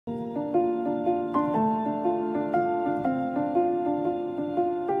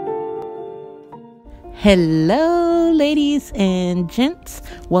Hello, ladies and gents.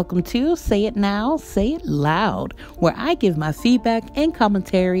 Welcome to Say It Now, Say It Loud, where I give my feedback and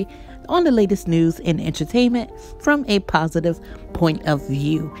commentary on the latest news and entertainment from a positive point of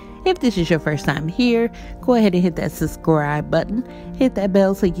view. If this is your first time here, go ahead and hit that subscribe button, hit that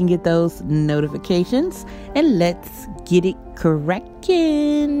bell so you can get those notifications, and let's get it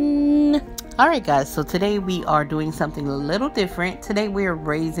cracking. Alright guys, so today we are doing something a little different. Today we are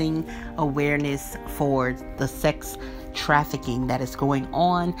raising awareness for the sex trafficking that is going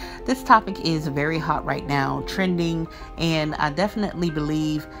on. This topic is very hot right now, trending, and I definitely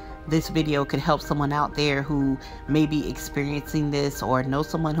believe this video could help someone out there who may be experiencing this or know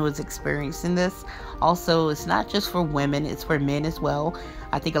someone who is experiencing this. Also, it's not just for women, it's for men as well.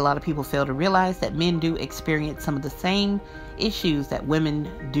 I think a lot of people fail to realize that men do experience some of the same issues that women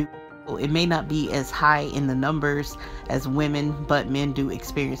do. It may not be as high in the numbers as women, but men do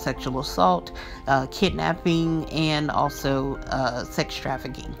experience sexual assault, kidnapping, and also sex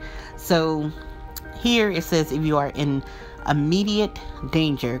trafficking. So here it says, if you are in immediate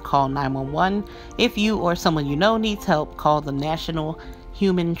danger, call 911. If you or someone you know needs help, call the National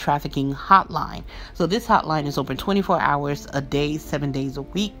Human Trafficking Hotline. So this hotline is open 24 hours a day, 7 days a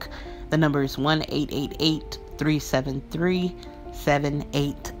week. The number is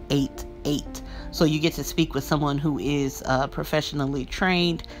 1-888-373-7888. So you get to speak with someone who is professionally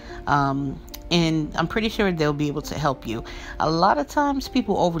trained, and I'm pretty sure they'll be able to help you. A lot of times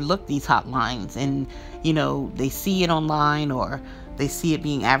people overlook these hotlines, and you know, they see it online or they see it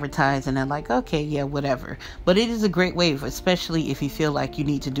being advertised and they're like, okay, yeah, whatever. But it is a great way, especially if you feel like you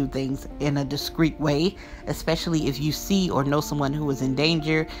need to do things in a discreet way, especially if you see or know someone who is in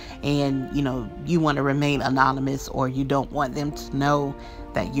danger and you know, you want to remain anonymous, or you don't want them to know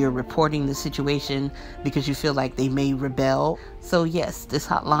that you're reporting the situation because you feel like they may rebel. So yes, this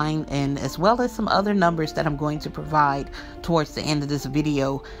hotline, and as well as some other numbers that I'm going to provide towards the end of this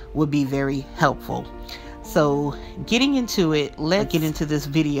video, would be very helpful. So getting into it, let's get into this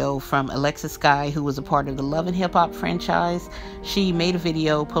video from Alexis Skyy, who was a part of the Love and Hip Hop franchise. She made a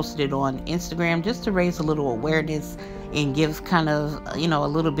video, posted it on Instagram just to raise a little awareness and give kind of, you know, a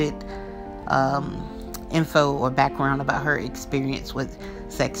little bit info or background about her experience with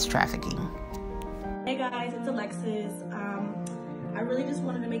sex trafficking. Hey guys, it's Alexis. I really just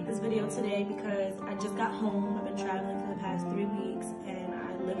wanted to make this video today because I just got home. I've been traveling for the past 3 weeks, and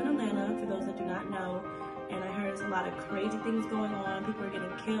I live in Atlanta, for those that do not know. And I heard there's a lot of crazy things going on. People are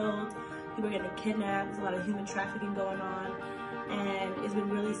getting killed, people are getting kidnapped, there's a lot of human trafficking going on. And it's been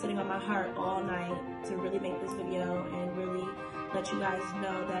really sitting on my heart all night to really make this video and really let you guys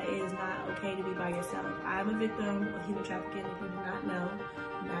know that it is not okay to be by yourself. I'm a victim of human trafficking. If you do not know,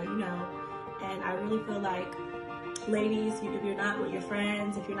 now you know. And I really feel like, ladies, if you're not with your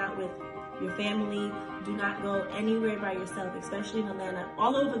friends, if you're not with your family, do not go anywhere by yourself, especially in Atlanta,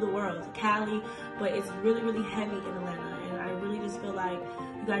 all over the world, Cali, but it's really, really heavy in Atlanta. And I really just feel like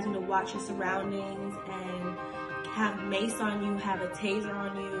you guys need to watch your surroundings and have mace on you, have a taser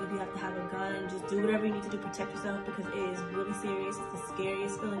on you. If you have to have a gun, just do whatever you need to do to protect yourself, because it is really serious. It's the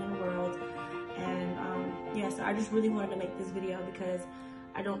scariest feeling in the world. And yeah, so I just really wanted to make this video because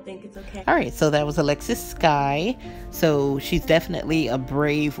I don't think it's okay. All right, so that was Alexis Skyy. So she's definitely a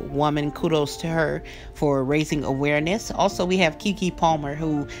brave woman. Kudos to her for raising awareness. Also, we have Keke Palmer,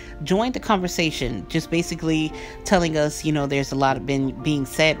 who joined the conversation, just basically telling us, you know, there's a lot of being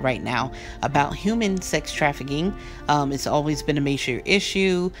said right now about human sex trafficking. It's always been a major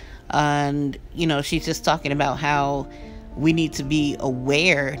issue, and you know, she's just talking about how we need to be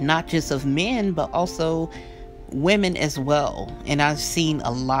aware, not just of men, but also women as well. And I've seen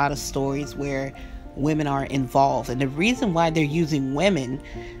a lot of stories where women are involved, and the reason why they're using women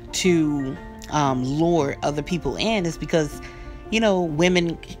to lure other people in is because, you know,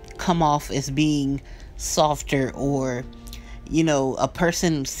 women come off as being softer, or you know, a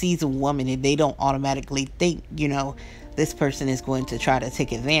person sees a woman and they don't automatically think, you know, this person is going to try to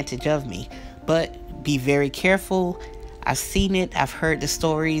take advantage of me. But be very careful. I've seen it, I've heard the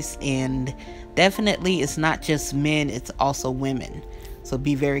stories, and definitely it's not just men, it's also women. So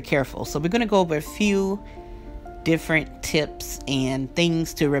be very careful. So we're going to go over a few different tips and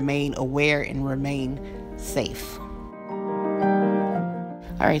things to remain aware and remain safe.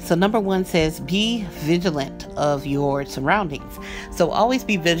 All right, so number 1 says be vigilant of your surroundings. So always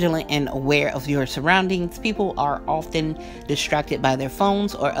be vigilant and aware of your surroundings. People are often distracted by their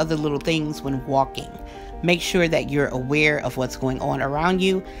phones or other little things when walking. Make sure that you're aware of what's going on around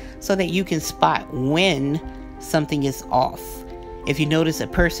you so that you can spot when something is off. If you notice a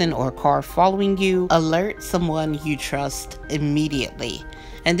person or a car following you, alert someone you trust immediately.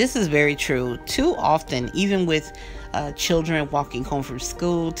 And this is very true. Too often, even with children walking home from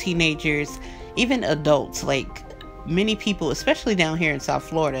school, teenagers, even adults, like many people, especially down here in South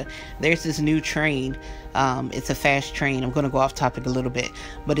Florida, there's this new train. It's a fast train. I'm going to go off topic a little bit,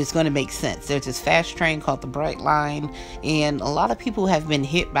 but it's going to make sense. There's this fast train called the Bright Line, and a lot of people have been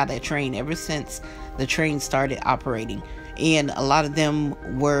hit by that train ever since the train started operating. And a lot of them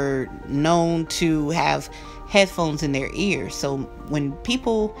were known to have headphones in their ears. So when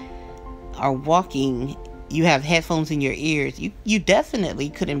people are walking, you have headphones in your ears, you definitely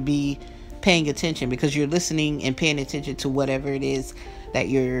couldn't be paying attention, because you're listening and paying attention to whatever it is that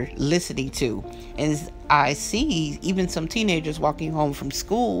you're listening to. And I see even some teenagers walking home from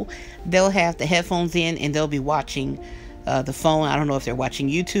school, they'll have the headphones in and they'll be watching the phone. I don't know if they're watching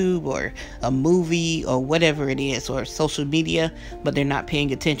YouTube or a movie or whatever it is, or social media, but they're not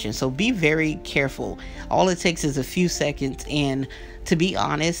paying attention. So be very careful. All it takes is a few seconds. And to be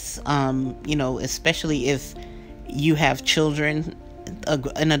honest, especially if you have children,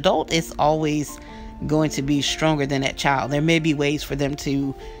 an adult is always going to be stronger than that child. There may be ways for them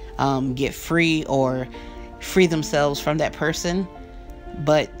to get free or free themselves from that person,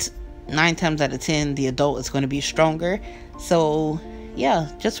 but 9 times out of 10, the adult is going to be stronger. So yeah,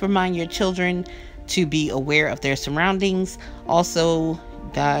 just remind your children to be aware of their surroundings. Also,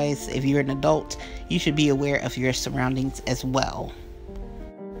 guys, if you're an adult, you should be aware of your surroundings as well.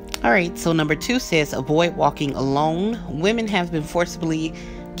 Alright, so number 2 says avoid walking alone. Women have been forcibly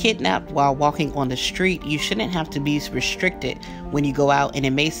kidnapped while walking on the street. You shouldn't have to be restricted when you go out, and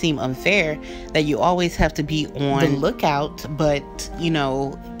it may seem unfair that you always have to be on the lookout, but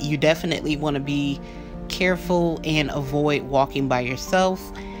you definitely want to be careful and avoid walking by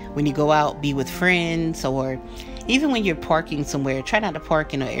yourself. When you go out, be with friends, or even when you're parking somewhere, try not to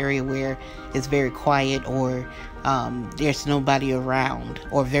park in an area where it's very quiet or there's nobody around,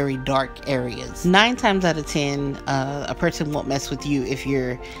 or very dark areas. 9 times out of 10, a person won't mess with you if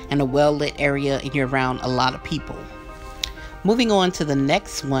you're in a well-lit area and you're around a lot of people. Moving on to the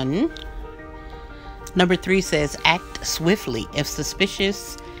next one. Number 3 says act swiftly. If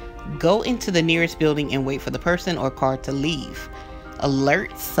suspicious, go into the nearest building and wait for the person or car to leave.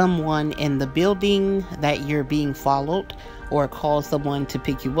 Alert someone in the building that you're being followed, or call someone to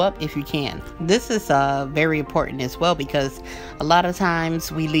pick you up if you can. This is very important as well, because a lot of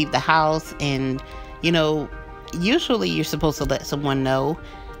times we leave the house and usually you're supposed to let someone know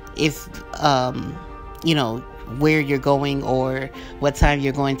if where you're going or what time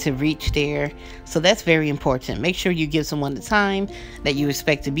you're going to reach there. So that's very important. Make sure you give someone the time that you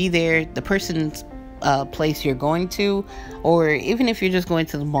expect to be there, the person's place you're going to, or even if you're just going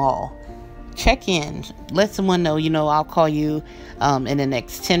to the mall. Check in, let someone know, I'll call you in the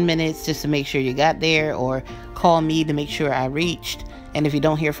next 10 minutes just to make sure you got there, or call me to make sure I reached. And if you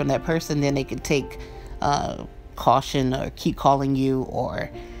don't hear from that person, then they can take caution or keep calling you, or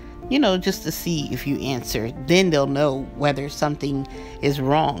just to see if you answer. Then they'll know whether something is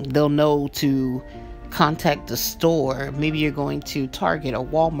wrong. They'll know to contact the store. Maybe you're going to Target or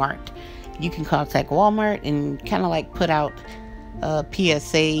Walmart. You can contact Walmart and kind of like put out a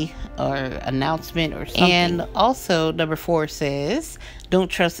PSA or announcement or something. And also, number 4 says don't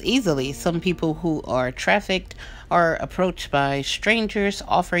trust easily. Some people who are trafficked are approached by strangers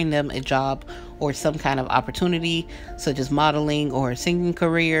offering them a job or some kind of opportunity, such as modeling or a singing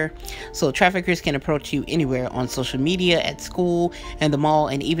career. So traffickers can approach you anywhere, on social media, at school, and the mall,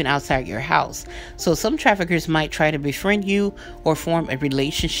 and even outside your house. So some traffickers might try to befriend you or form a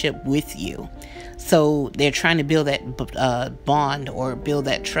relationship with you. So they're trying to build that bond or build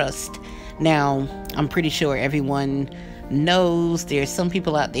that trust. Now, I'm pretty sure everyone knows there's some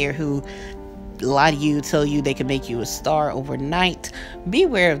people out there who lie to you, tell you they can make you a star overnight.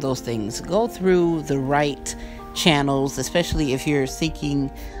 Beware of those things. Go through the right channels, especially if you're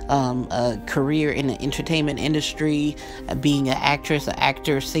seeking a career in the entertainment industry, being an actress, an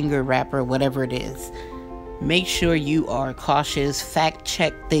actor, singer, rapper, whatever it is. Make sure you are cautious. Fact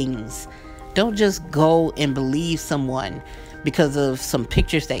check things. Don't just go and believe someone because of some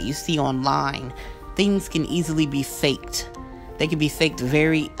pictures that you see online. Things can easily be faked. They can be faked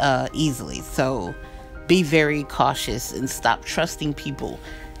very easily. So be very cautious and stop trusting people.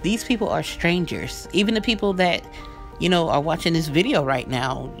 These people are strangers. Even the people that, are watching this video right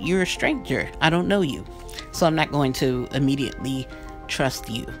now, you're a stranger. I don't know you. So I'm not going to immediately trust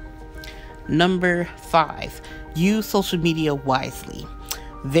you. Number 5, use social media wisely.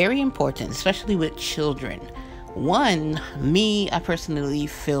 Very important, especially with children. I personally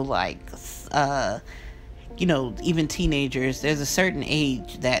feel like, even teenagers, there's a certain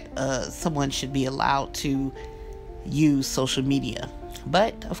age that someone should be allowed to use social media.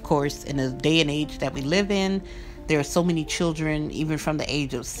 But of course, in the day and age that we live in, there are so many children, even from the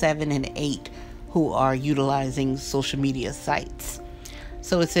age of 7 and 8, who are utilizing social media sites.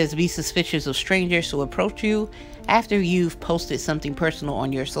 So it says, be suspicious of strangers who approach you after you've posted something personal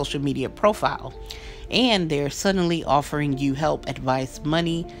on your social media profile, and they're suddenly offering you help, advice,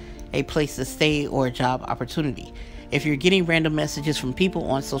 money, a place to stay, or a job opportunity. If you're getting random messages from people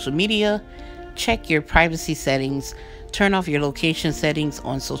on social media, check your privacy settings, turn off your location settings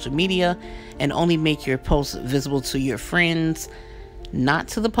on social media, and only make your posts visible to your friends, not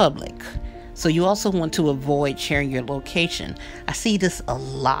to the public. So you also want to avoid sharing your location. I see this a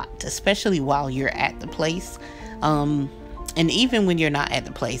lot, especially while you're at the place. And even when you're not at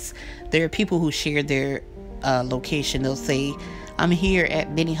the place, there are people who share their location. They'll say, I'm here at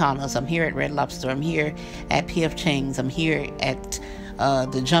Benihana's, I'm here at Red Lobster, I'm here at P.F. Chang's, I'm here at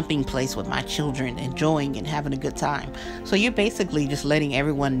the jumping place with my children, enjoying and having a good time. So you're basically just letting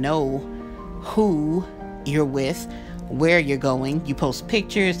everyone know who you're with, where you're going. You post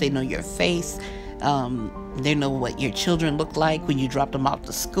pictures, they know your face, they know what your children look like when you drop them off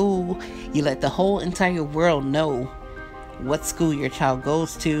to school. You let the whole entire world know what school your child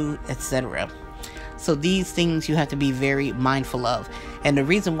goes to, etc. So these things you have to be very mindful of. And the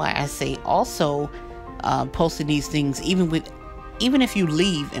reason why I say also posting these things, even if you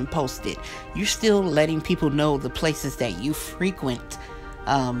leave and post it, you're still letting people know the places that you frequent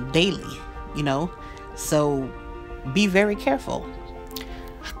daily, so be very careful.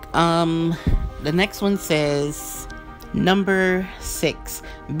 The next one says, number 6,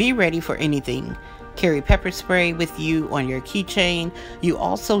 be ready for anything. Carry pepper spray with you on your keychain. You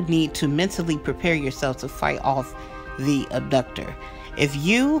also need to mentally prepare yourself to fight off the abductor. If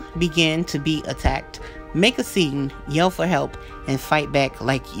you begin to be attacked, make a scene, yell for help, and fight back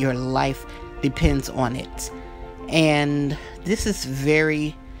like your life depends on it. And this is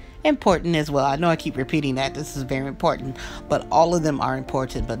very important as well. I know I keep repeating that. This is very important, but all of them are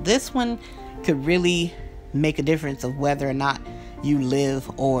important. But this one could really make a difference of whether or not you live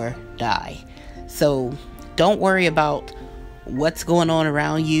or die. So don't worry about what's going on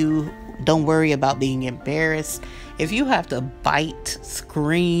around you. Don't worry about being embarrassed. If you have to bite,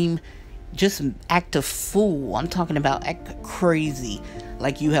 scream, just act a fool, I'm talking about act crazy,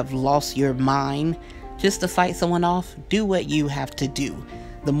 like you have lost your mind just to fight someone off, do what you have to do.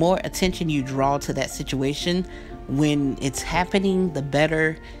 The more attention you draw to that situation when it's happening, the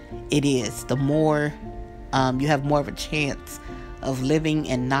better it is. The more you have more of a chance of living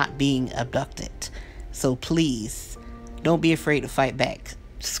and not being abducted. So please, don't be afraid to fight back.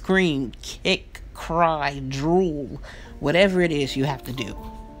 Scream, kick, cry, drool, whatever it is you have to do.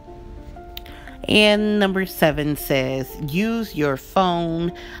 And number 7 says, use your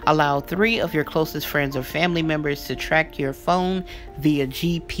phone. Allow 3 of your closest friends or family members to track your phone via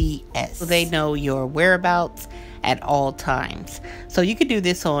GPS, so they know your whereabouts at all times. So you could do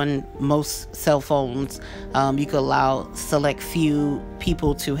this on most cell phones. You could allow select few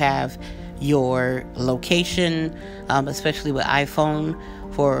people to have your location, especially with iPhone,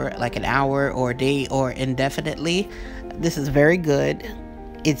 for like an hour or a day or indefinitely. This is very good.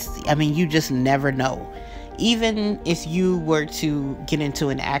 You just never know. Even if you were to get into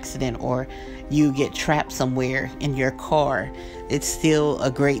an accident or you get trapped somewhere in your car, it's still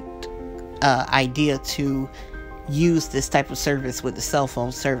a great idea to use this type of service with the cell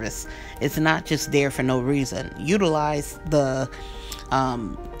phone service. It's not just there for no reason. Utilize the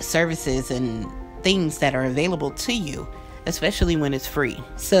services and things that are available to you, especially when it's free.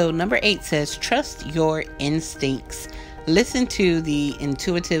 So number 8 says, trust your instincts. Listen to the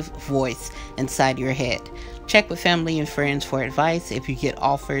intuitive voice inside your head. Check with family and friends for advice if you get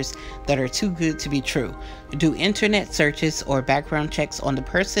offers that are too good to be true. Do internet searches or background checks on the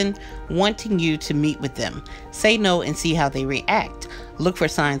person wanting you to meet with them. Say no and see how they react. Look for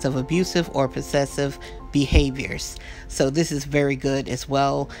signs of abusive or possessive behaviors. So this is very good as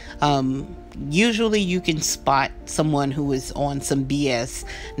well. Usually you can spot someone who is on some BS.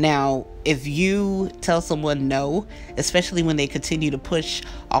 Now, if you tell someone no, especially when they continue to push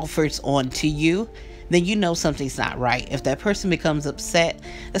offers onto you, then you know something's not right. If that person becomes upset,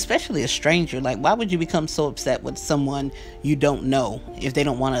 especially a stranger, like why would you become so upset with someone you don't know if they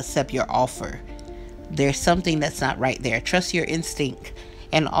don't want to accept your offer? There's something that's not right there. Trust your instinct,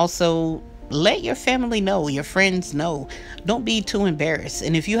 and also let your family know, your friends know. Don't be too embarrassed.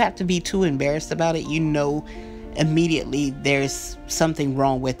 And if you have to be too embarrassed about it, you know immediately there's something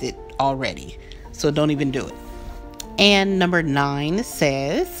wrong with it already. So don't even do it. And number 9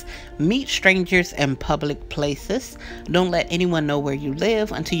 says, Meet strangers in public places. Don't let anyone know where you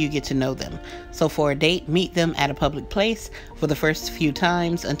live until you get to know them. So for a date, meet them at a public place for the first few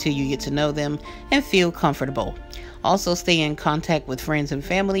times until you get to know them and feel comfortable. Also, stay in contact with friends and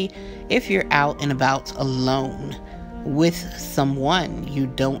family if you're out and about alone with someone you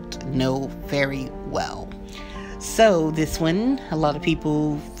don't know very well. So this one, a lot of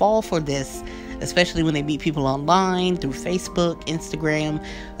people fall for this, especially when they meet people online through Facebook, Instagram,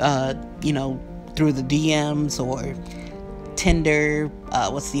 through the DMs or Tinder.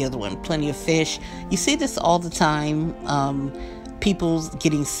 What's the other one? Plenty of Fish. You see this all the time. People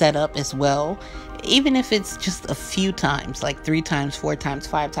getting set up as well. Even if it's just a few times, like 3 times, 4 times,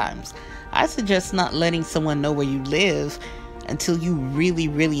 5 times. I suggest not letting someone know where you live until you really,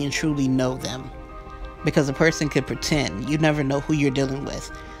 really and truly know them. Because a person could pretend. You never know who you're dealing with.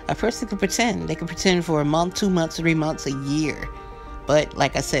 A person could pretend. They could pretend for a month, 2 months, 3 months, a year. But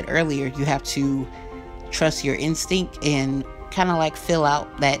like I said earlier, you have to trust your instinct and kind of like fill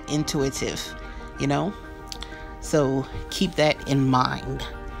out that intuitive, So keep that in mind.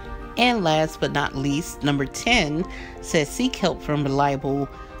 And last but not least, number 10 says seek help from reliable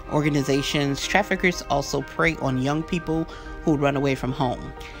organizations. Traffickers also prey on young people who run away from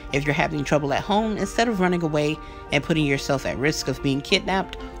home. If you're having trouble at home, instead of running away and putting yourself at risk of being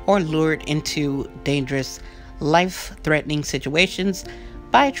kidnapped or lured into dangerous, life-threatening situations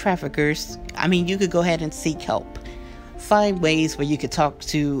by traffickers, you could go ahead and seek help. Find ways where you could talk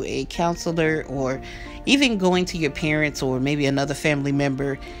to a counselor or even going to your parents or maybe another family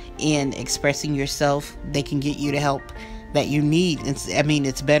member and expressing yourself. They can get you the help that you need.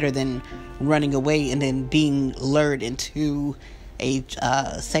 It's better than running away and then being lured into a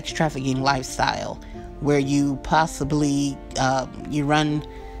sex trafficking lifestyle where you possibly you run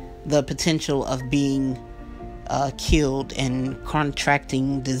the potential of being killed and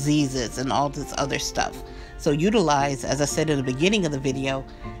contracting diseases and all this other stuff. So utilize, as I said in the beginning of the video,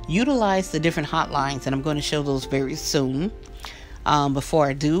 utilize the different hotlines, and I'm going to show those very soon. Before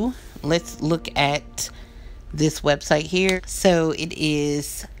I do, let's look at this website here. So it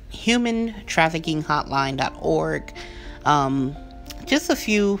is humantraffickinghotline.org. Just a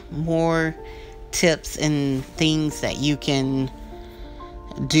few more tips and things that you can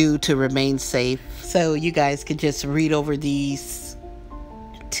do to remain safe. So you guys could just read over these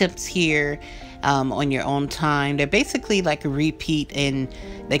tips here on your own time. They're basically like a repeat, and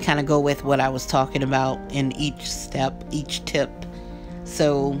they kind of go with what I was talking about in each step, each tip.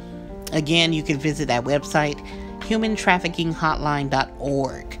 So again, you can visit that website,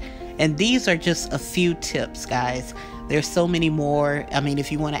 humantraffickinghotline.org. And these are just a few tips, guys. There's so many more.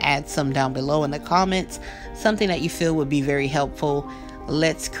 If you want to add some down below in the comments, something that you feel would be very helpful,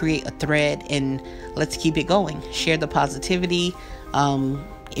 let's create a thread and let's keep it going. Share the positivity.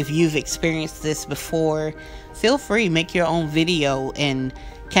 If you've experienced this before, feel free, make your own video and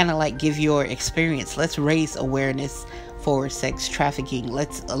kind of like give your experience. Let's raise awareness for sex trafficking.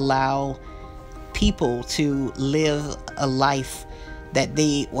 Let's allow people to live a life that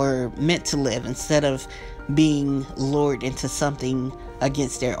they were meant to live instead of being lured into something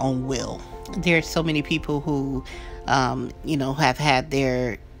against their own will. There are so many people who, have had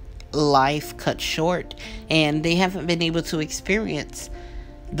their life cut short and they haven't been able to experience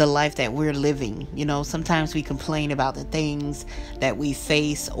the life that we're living. Sometimes we complain about the things that we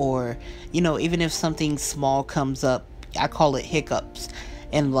face, or, even if something small comes up, I call it hiccups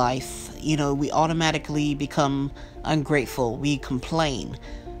in life. We automatically become ungrateful. We complain.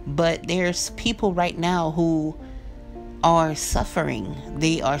 But there's people right now who are suffering.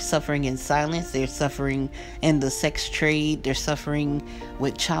 They are suffering in silence. They're suffering in the sex trade. They're suffering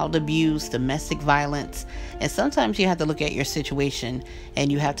with child abuse, domestic violence. And sometimes you have to look at your situation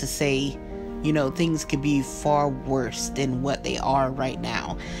and you have to say, things could be far worse than what they are right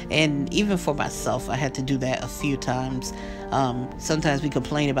now. And even for myself, I had to do that a few times. Sometimes we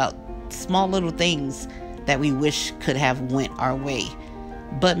complain about small little things that we wish could have went our way.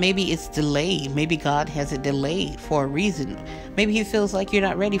 But maybe it's delayed. Maybe God has it delayed for a reason. Maybe He feels like you're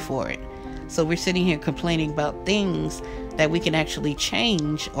not ready for it. So we're sitting here complaining about things that we can actually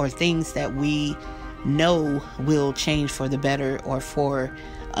change, or things that we know will change for the better or for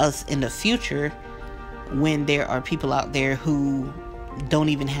us in the future, when there are people out there who don't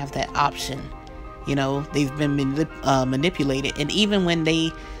even have that option. They've been manipulated. And even when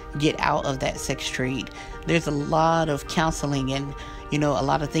they get out of that sex trade, there's a lot of counseling and a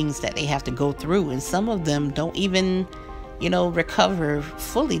lot of things that they have to go through, and some of them don't even recover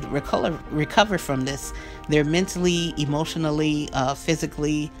from this. They're mentally, emotionally,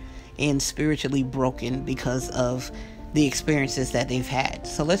 physically, and spiritually broken because of the experiences that they've had.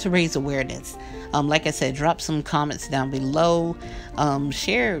 So let's raise awareness. Like I said, drop some comments down below.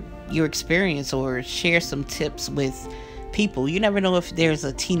 Share your experience or share some tips with people. You never know if there's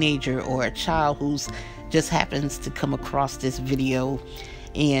a teenager or a child who's just happens to come across this video,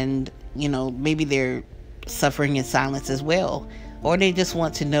 and maybe they're suffering in silence as well, or they just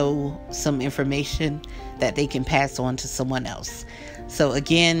want to know some information that they can pass on to someone else. So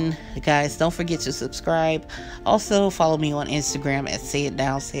again, guys, don't forget to subscribe. Also follow me on Instagram at Say It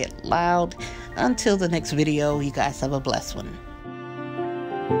Now, Say It Loud. Until the next video, you guys have a blessed one.